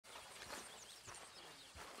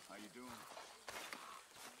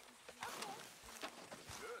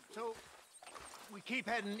We keep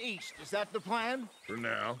heading east. Is that the plan? For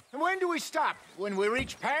now. And when do we stop? When we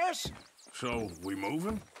reach Paris? So, we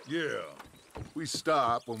moving? Yeah. We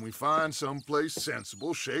stop when we find someplace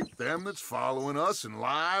sensible, shake them that's following us, and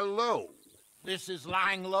lie low. This is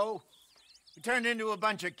lying low? We turned into a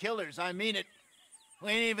bunch of killers, I mean it.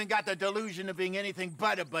 We ain't even got the delusion of being anything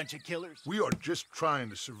but a bunch of killers. We are just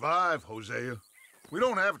trying to survive, Hosea. We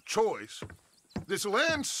don't have a choice. This'll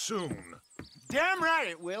end soon. Damn right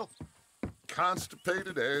it will.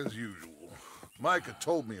 Constipated as usual. Micah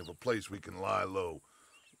told me of a place we can lie low.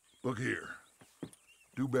 Look here.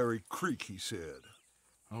 Dewberry Creek, he said.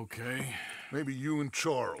 Okay. Maybe you and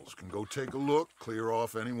Charles can go take a look, clear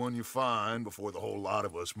off anyone you find before the whole lot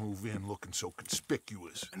of us move in looking so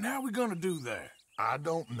conspicuous. And how we gonna do that? I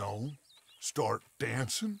don't know. Start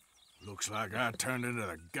dancing? Looks like I turned into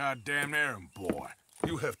the goddamn errand boy.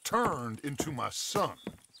 You have turned into my son.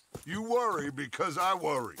 You worry because I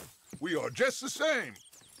worry. We are just the same.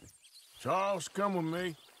 Charles, come with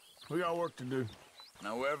me. We got work to do.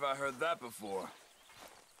 Now, where have I heard that before?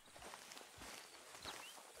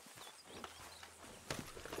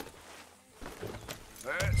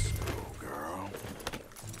 Let's go, girl.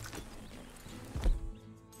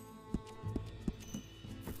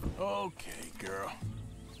 Okay, girl.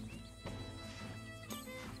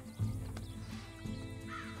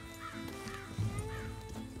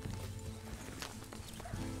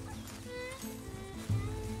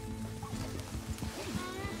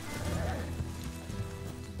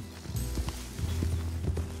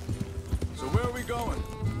 So where are we going?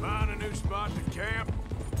 Find a new spot to camp.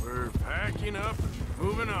 We're packing up and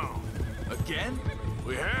moving on. Again?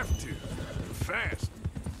 We have to. And fast.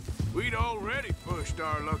 We'd already pushed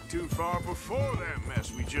our luck too far before that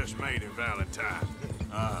mess we just made in Valentine.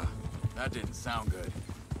 That didn't sound good.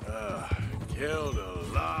 Killed a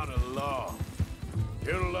lot of law.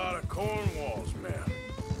 Killed a lot of Cornwall's men.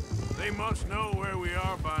 They must know where we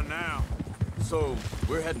are by now. So,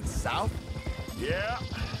 we're heading south? Yeah.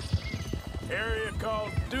 Area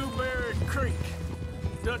called Dewberry Creek.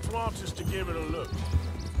 Dutch wants us to give it a look.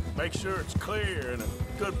 Make sure it's clear and a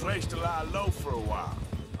good place to lie low for a while.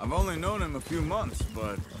 I've only known him a few months,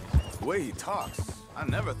 but the way he talks, I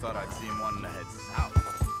never thought I'd see him wanting to head south.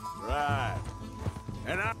 Right.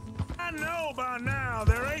 And I know by now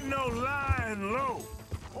there ain't no lying low.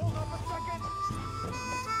 Hold up a second.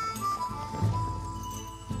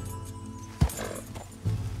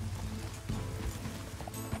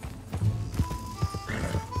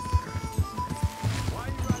 Why are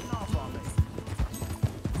you riding off on me?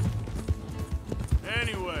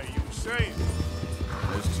 Anyway, you were saying.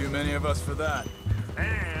 There's too many of us for that.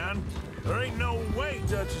 And there ain't no way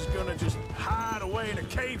Dutch is gonna just hide away in a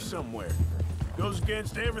cave somewhere. Goes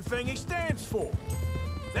against everything he stands for.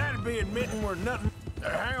 That'd be admitting we're nothing.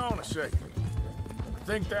 Hang on a second. I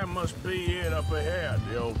think that must be it up ahead,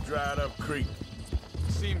 the old dried up creek.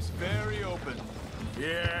 Seems very open.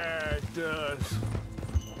 Yeah, it does.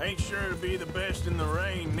 Ain't sure to be the best in the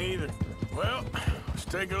rain, neither. Well, let's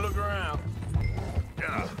take a look around.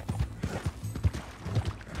 Yeah.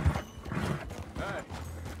 Hey,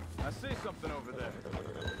 I see something over there.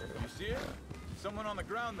 You see it? Someone on the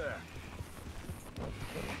ground there.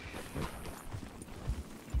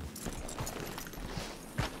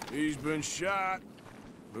 He's been shot.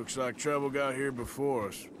 Looks like trouble got here before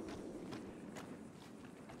us.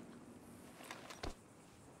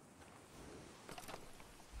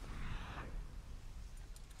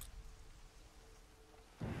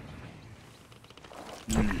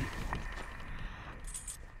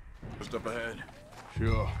 Just up ahead.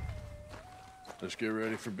 Sure. Let's get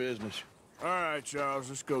ready for business. All right, Charles,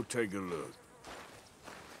 let's go take a look.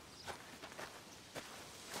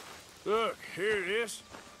 Look, here it is.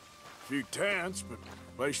 A few tents, but the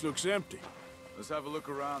place looks empty. Let's have a look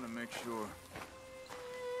around and make sure.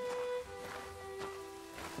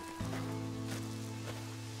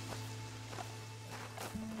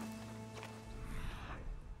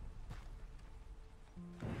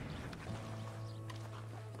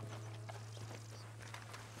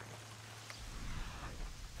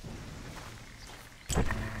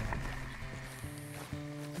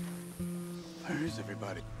 Where is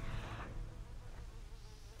everybody?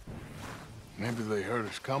 Maybe they heard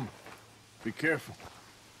us coming. Be careful.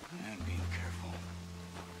 I'm being careful.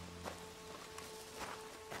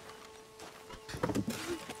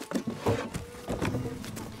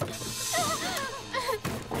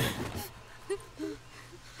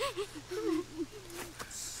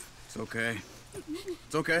 It's okay.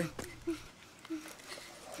 It's okay.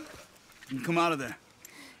 You can come out of there.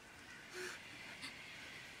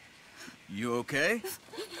 You okay?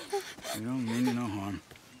 You don't mean you no harm.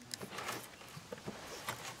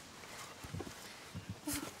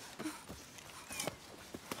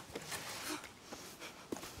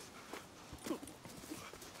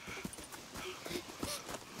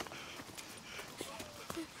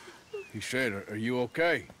 said, are you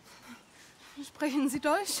okay? Sprechen Sie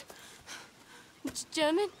Deutsch?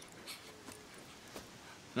 German?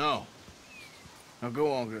 No. Now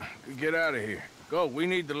go on, get out of here. Go, we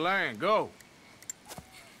need the land, go.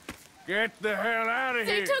 Get the hell out of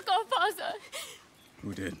here! They took our father.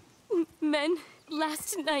 Who did? Men,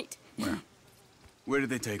 last night. Where? Where did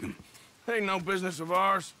they take him? Ain't no business of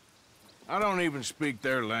ours. I don't even speak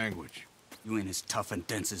their language. You ain't as tough and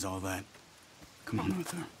dense as all that. Come on,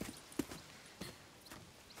 Arthur.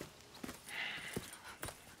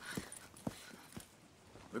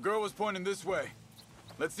 The girl was pointing this way.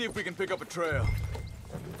 Let's see if we can pick up a trail.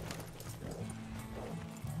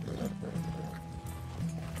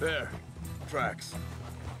 There. Tracks.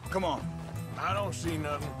 Come on. I don't see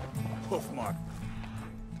nothing. Hoof mark.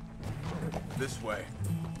 This way.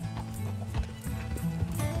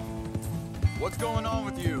 What's going on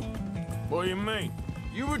with you? What do you mean?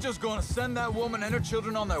 You were just gonna send that woman and her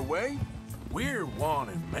children on their way? We're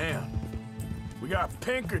wanted men. We got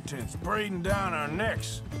Pinkertons breathing down our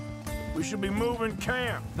necks. We should be moving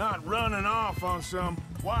camp, not running off on some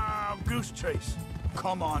wild goose chase.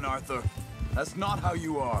 Come on, Arthur. That's not how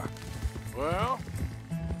you are. Well,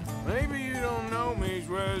 maybe you don't know me as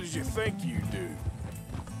well as you think you do.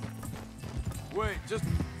 Wait, just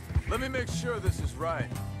let me make sure this is right.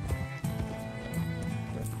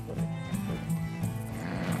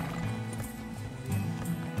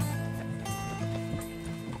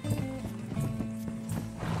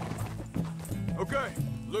 Okay,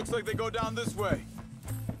 looks like they go down this way.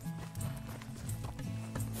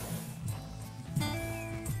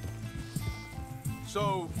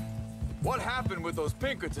 So, what happened with those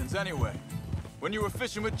Pinkertons anyway? When you were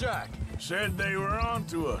fishing with Jack? Said they were on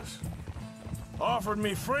to us. Offered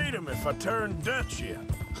me freedom if I turned Dutch yet.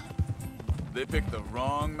 They picked the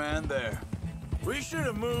wrong man there. We should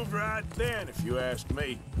have moved right then, if you asked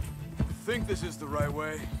me. Think this is the right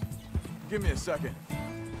way? Give me a second.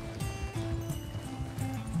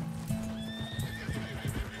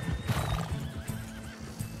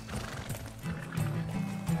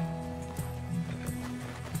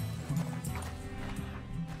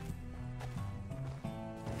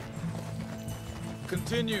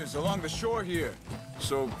 Continues along the shore here.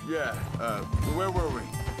 So, yeah, where were we?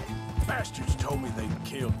 Bastards told me they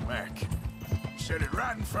killed Mac. Said it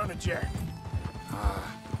right in front of Jack.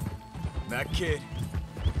 That kid,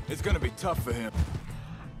 it's gonna be tough for him.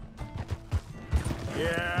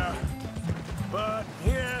 Yeah, but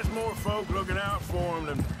he has more folk looking out for him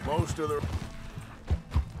than most of the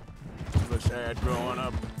us had growing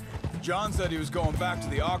up. John said he was going back to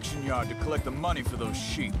the auction yard to collect the money for those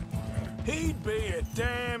sheep. He'd be a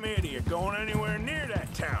damn idiot going anywhere near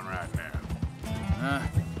that town right now.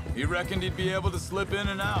 He reckoned he'd be able to slip in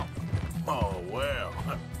and out. Oh, well.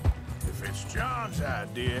 If it's John's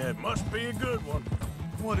idea, it must be a good one.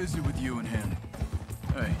 What is it with you and him?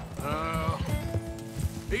 Hey.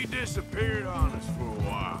 He disappeared on us for a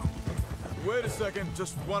while. Wait a second,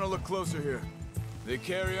 just want to look closer here. They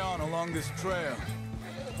carry on along this trail.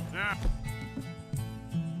 Now,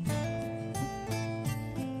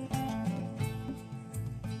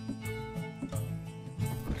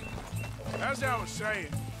 as I was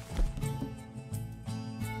saying,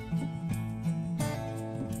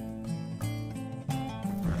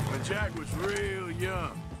 when Jack was real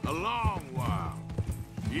young, a long while,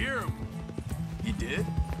 a year ago, He did?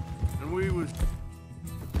 and we was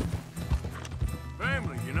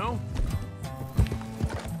family, you know?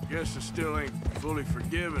 Guess I still ain't fully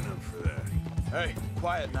forgiven him for that. Hey,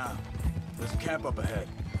 quiet now. There's a camp up ahead.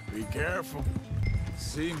 Be careful.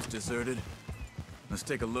 Seems deserted. Let's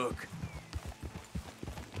take a look.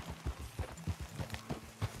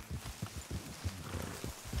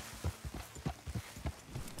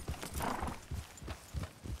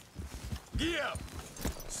 Yeah!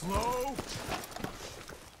 Slow!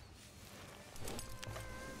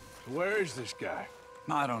 Where is this guy?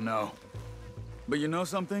 I don't know. But you know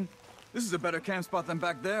something? This is a better camp spot than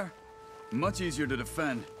back there. Much easier to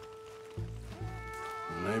defend.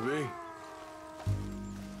 Maybe.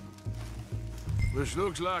 This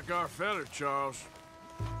looks like our fella, Charles.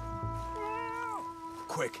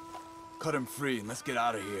 Quick, cut him free and let's get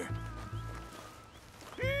out of here.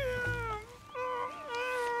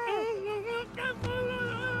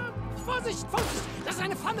 Vorsicht, Vorsicht! Das ist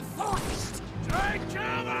eine Pfanne! Vorsicht! Take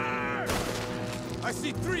cover! I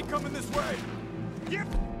see 3 coming this way!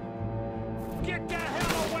 Get the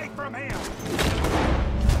hell away from him!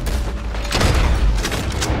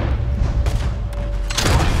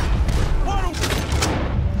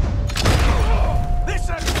 This is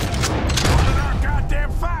part of our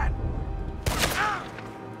goddamn fight!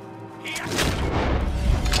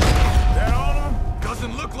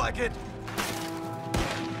 like it.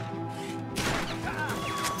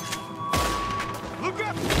 Look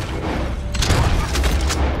up!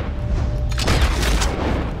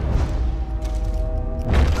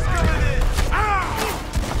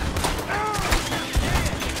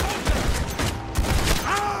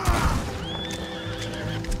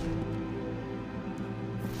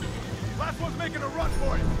 Last one's making a run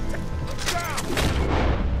for it. Down!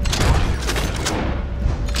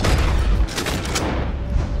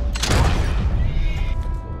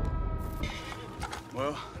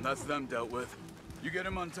 Well, that's them dealt with. You get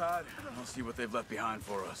them untied, and I'll see what they've left behind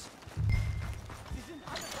for us.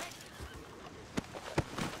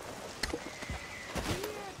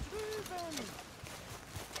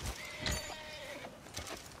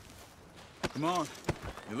 Come on.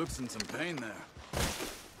 He looks in some pain there.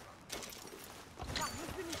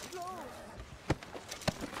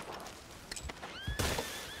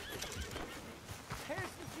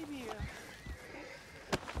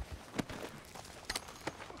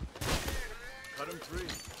 Cut him free.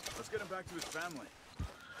 Let's get him back to his family.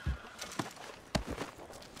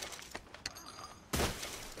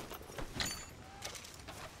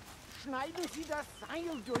 Schneiden Sie das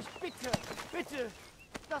Seil durch, bitte. Bitte.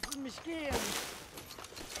 Lassen mich gehen.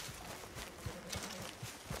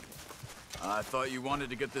 I thought you wanted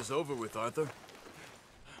to get this over with, Arthur.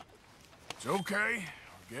 It's okay.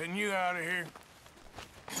 We're getting you out of here.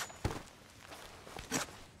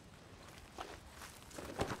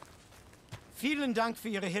 Vielen Dank für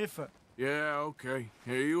Ihre Hilfe. Yeah, okay.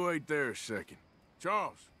 Here, you wait there a second.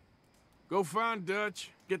 Charles, go find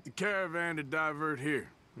Dutch, get the caravan to divert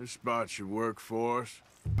here. This spot should work for us.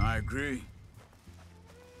 I agree.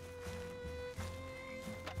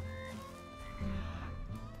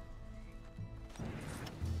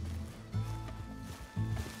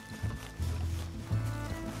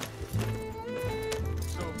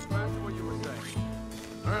 So, back to what you were saying.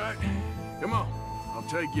 All right, come on. I'll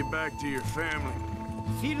take you back to your family.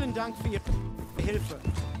 Vielen Dank für Ihre Hilfe.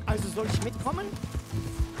 Also soll ich mitkommen?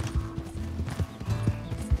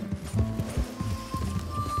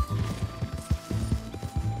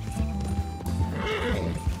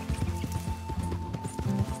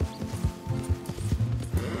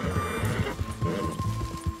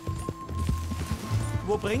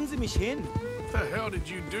 Wo bringen Sie mich hin? What the hell did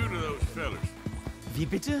you do to those fellas? Wie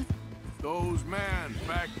bitte? Those men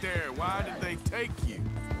back there, why did they take you?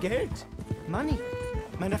 Geld. Money.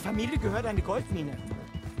 Meiner Familie gehört eine Goldmine.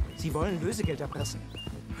 Sie wollen Lösegeld erpressen.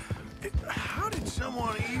 How did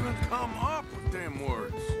someone even come up with them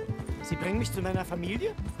words? Sie bringen mich zu meiner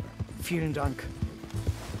Familie? Vielen Dank.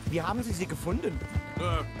 Wie haben Sie sie gefunden?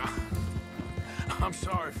 Look, I'm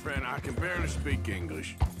sorry, friend. I can barely speak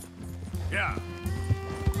English. Yeah.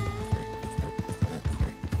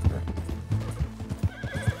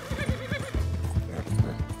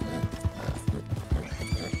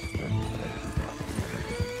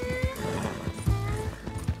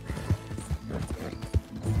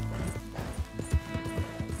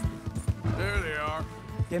 There they are.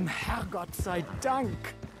 Dem Herrgott sei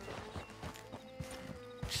Dank.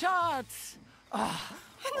 Schatz!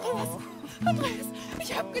 Andreas,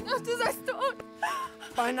 ich hab gedacht, du seist tot.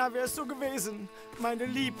 Beinahe wär's so gewesen. Meine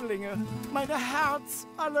Lieblinge, meine Herz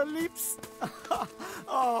allerliebsten.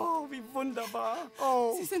 Oh, wie wunderbar.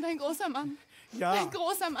 Oh, Sie sind ein großer Mann. ja. Ein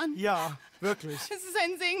großer Mann. Ja, wirklich. Es ist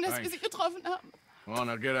ein Segen, dass wir Sie getroffen haben. Come on,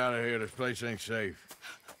 now get out of here. This place ain't safe.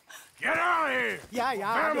 Get out of here! Ja,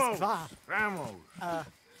 ja, alles Vamos! klar. Vamos!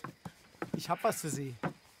 Ich hab was für Sie.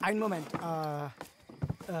 Einen Moment.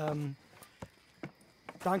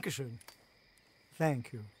 Dankeschön.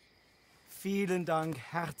 Thank you. Vielen Dank,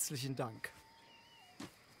 herzlichen Dank.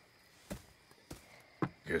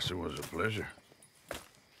 Guess it was a pleasure.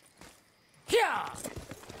 Ja!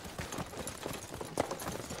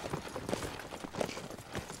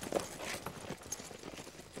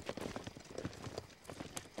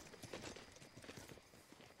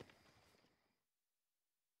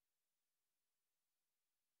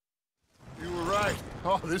 You were right.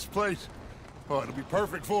 Oh, this place. Oh, it'll be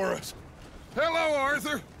perfect for us. Hello,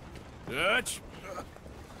 Arthur. Dutch?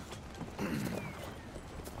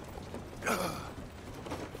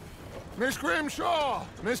 Miss Grimshaw,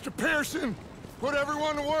 Mr. Pearson, put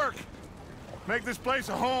everyone to work. Make this place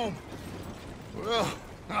a home. Well,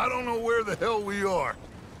 I don't know where the hell we are,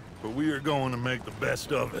 but we are going to make the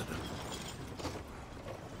best of it.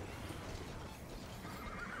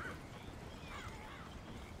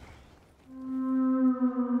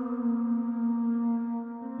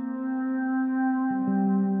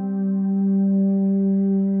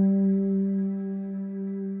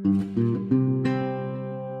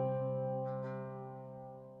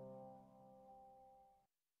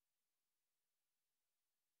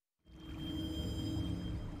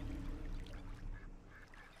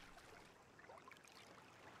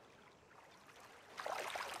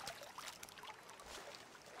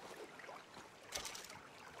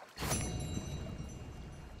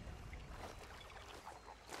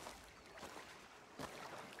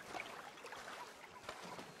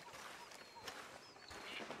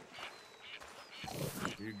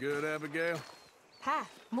 good, Abigail? Hi.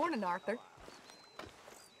 Morning, Arthur.